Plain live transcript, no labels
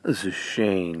This is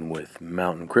Shane with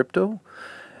Mountain Crypto.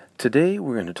 Today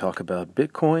we're going to talk about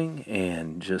Bitcoin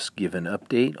and just give an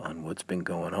update on what's been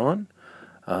going on.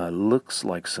 Looks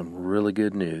like some really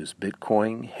good news.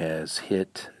 Bitcoin has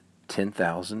hit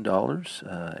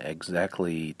 $10,000,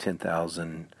 exactly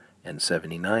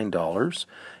 $10,079,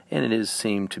 and it has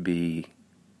seemed to be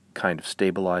kind of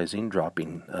stabilizing,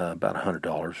 dropping about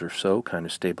 $100 or so, kind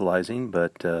of stabilizing,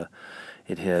 but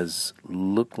it has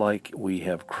looked like we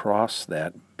have crossed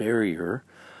that barrier,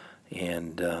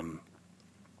 and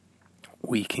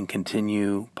we can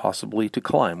continue possibly to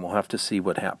climb. We'll have to see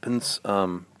what happens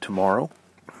tomorrow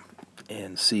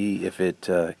and see if it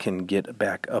can get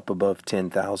back up above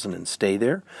 10,000 and stay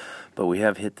there, but we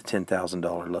have hit the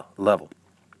 $10,000 level,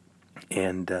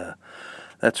 and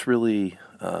that's really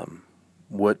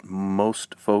what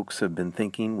most folks have been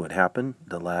thinking would happen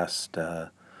the last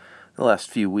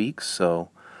few weeks. So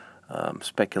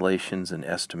speculations and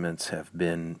estimates have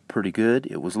been pretty good.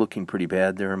 It was looking pretty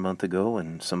bad there a month ago,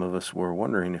 and some of us were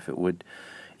wondering if it would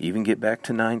even get back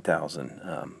to 9,000.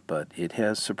 But it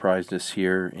has surprised us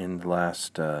here in the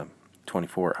last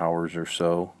 24 hours or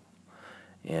so,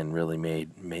 and really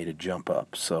made a jump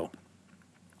up. So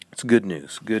it's good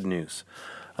news. Good news.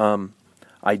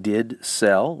 I did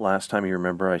sell. Last time you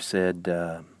remember I said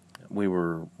we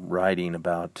were riding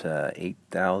about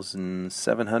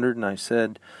 8,700, and I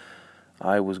said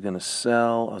I was going to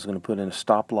sell. I was going to put in a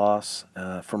stop loss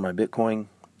for my Bitcoin,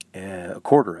 a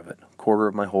quarter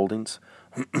of my holdings,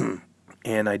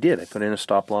 and I did. I put in a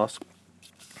stop loss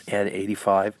at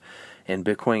 85, and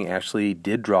Bitcoin actually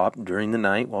did drop during the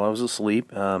night while I was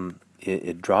asleep.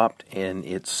 It dropped, and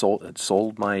it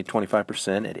sold my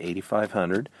 25% at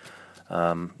 8,500.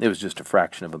 It was just a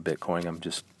fraction of a Bitcoin. I'm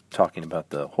just talking about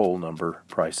the whole number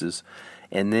prices.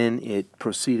 And then it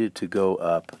proceeded to go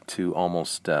up to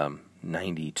almost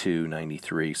 92,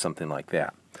 93, something like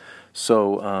that.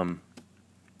 So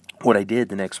what I did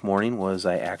the next morning was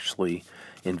I actually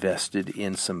invested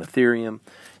in some Ethereum,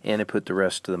 and I put the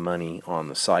rest of the money on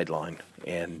the sideline.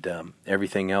 And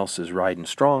everything else is riding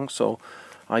strong, so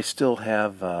I still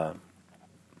have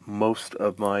most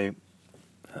of my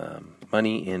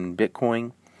money in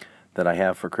Bitcoin that I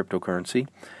have for cryptocurrency,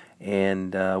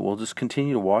 and we'll just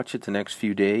continue to watch it the next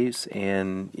few days,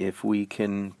 and if we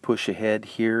can push ahead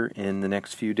here in the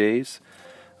next few days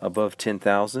above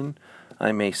 10,000,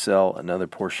 I may sell another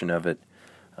portion of it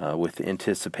with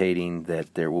anticipating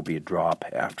that there will be a drop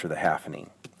after the halvening.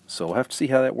 So we'll have to see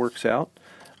how that works out.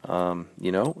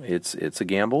 It's a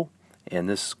gamble, and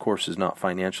this, of course, is not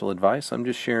financial advice. I'm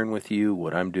just sharing with you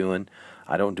what I'm doing.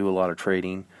 I don't do a lot of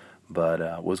trading,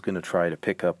 but was going to try to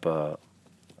pick up a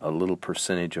little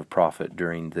percentage of profit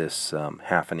during this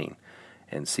halvening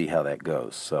and see how that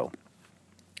goes. So,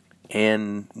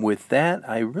 and with that,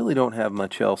 I really don't have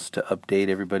much else to update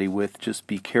everybody with. Just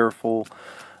be careful.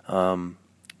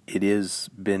 It has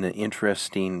been an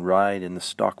interesting ride in the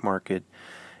stock market,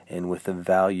 and with the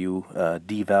value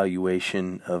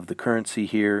devaluation of the currency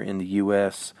here in the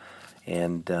U.S.,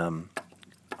 and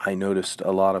I noticed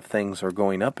a lot of things are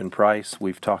going up in price.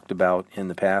 We've talked about in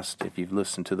the past, if you've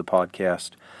listened to the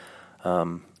podcast,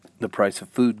 the price of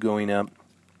food going up.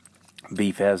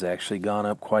 Beef has actually gone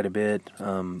up quite a bit.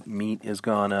 Meat has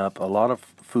gone up. A lot of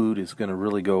food is going to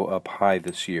really go up high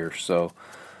this year. So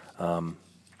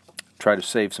try to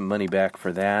save some money back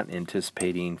for that,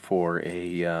 anticipating for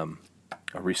a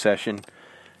recession.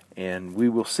 And we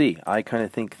will see. I kind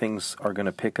of think things are going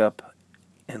to pick up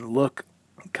and look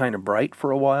kind of bright for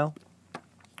a while,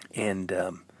 and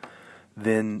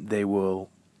then they will,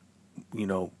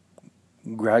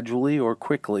 gradually or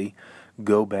quickly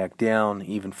go back down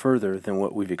even further than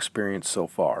what we've experienced so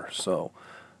far. So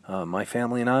my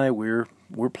family and I, we're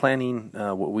planning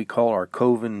what we call our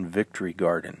Coven Victory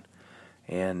Garden,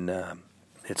 and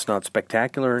it's not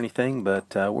spectacular or anything,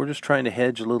 but we're just trying to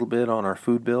hedge a little bit on our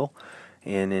food bill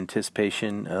in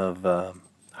anticipation of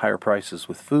higher prices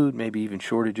with food, maybe even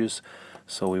shortages.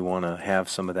 So we want to have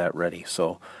some of that ready.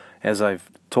 So as I've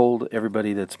told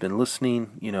everybody that's been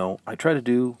listening, I try to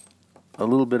do a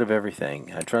little bit of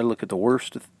everything. I try to look at the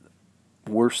worst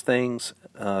things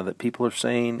that people are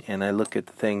saying, and I look at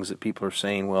the things that people are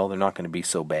saying, well, they're not going to be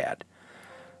so bad.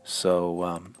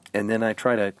 So and then I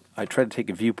try to take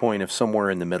a viewpoint of somewhere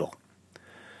in the middle.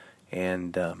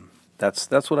 And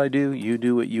that's what I do. You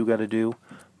do what you got to do,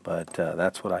 but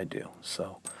that's what I do.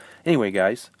 So anyway,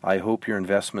 guys, I hope your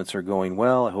investments are going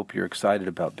well. I hope you're excited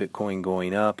about Bitcoin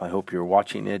going up. I hope you're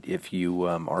watching it. If you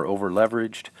are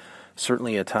over-leveraged,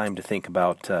 certainly a time to think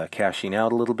about cashing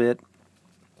out a little bit.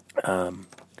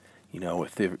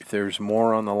 If there's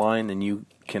more on the line than you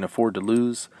can afford to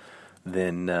lose,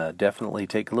 then definitely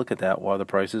take a look at that while the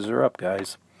prices are up,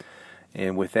 guys.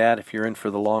 And with that, if you're in for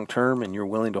the long term and you're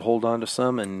willing to hold on to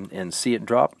some and see it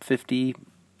drop 50%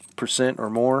 or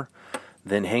more,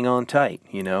 then hang on tight,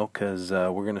 because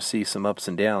we're going to see some ups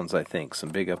and downs, I think, some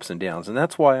big ups and downs. And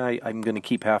that's why I'm going to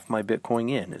keep half my Bitcoin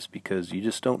in, is because you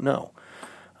just don't know.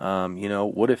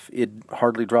 What if it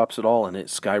hardly drops at all and it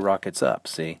skyrockets up,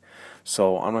 see?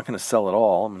 So I'm not going to sell it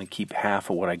all. I'm going to keep half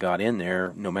of what I got in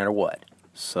there no matter what.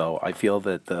 So I feel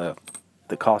that the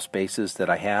cost basis that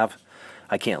I have,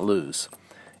 I can't lose.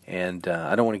 And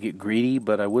I don't want to get greedy,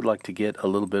 but I would like to get a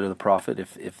little bit of the profit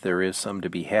if there is some to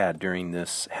be had during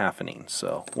this halvening.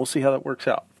 So we'll see how that works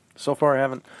out. So far, I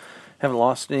haven't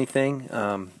lost anything.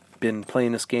 Been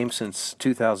playing this game since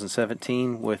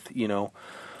 2017 with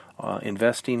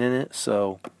investing in it.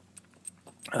 So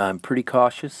I'm pretty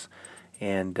cautious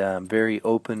and very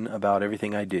open about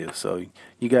everything I do. So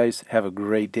you guys have a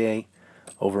great day.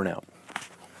 Over and out.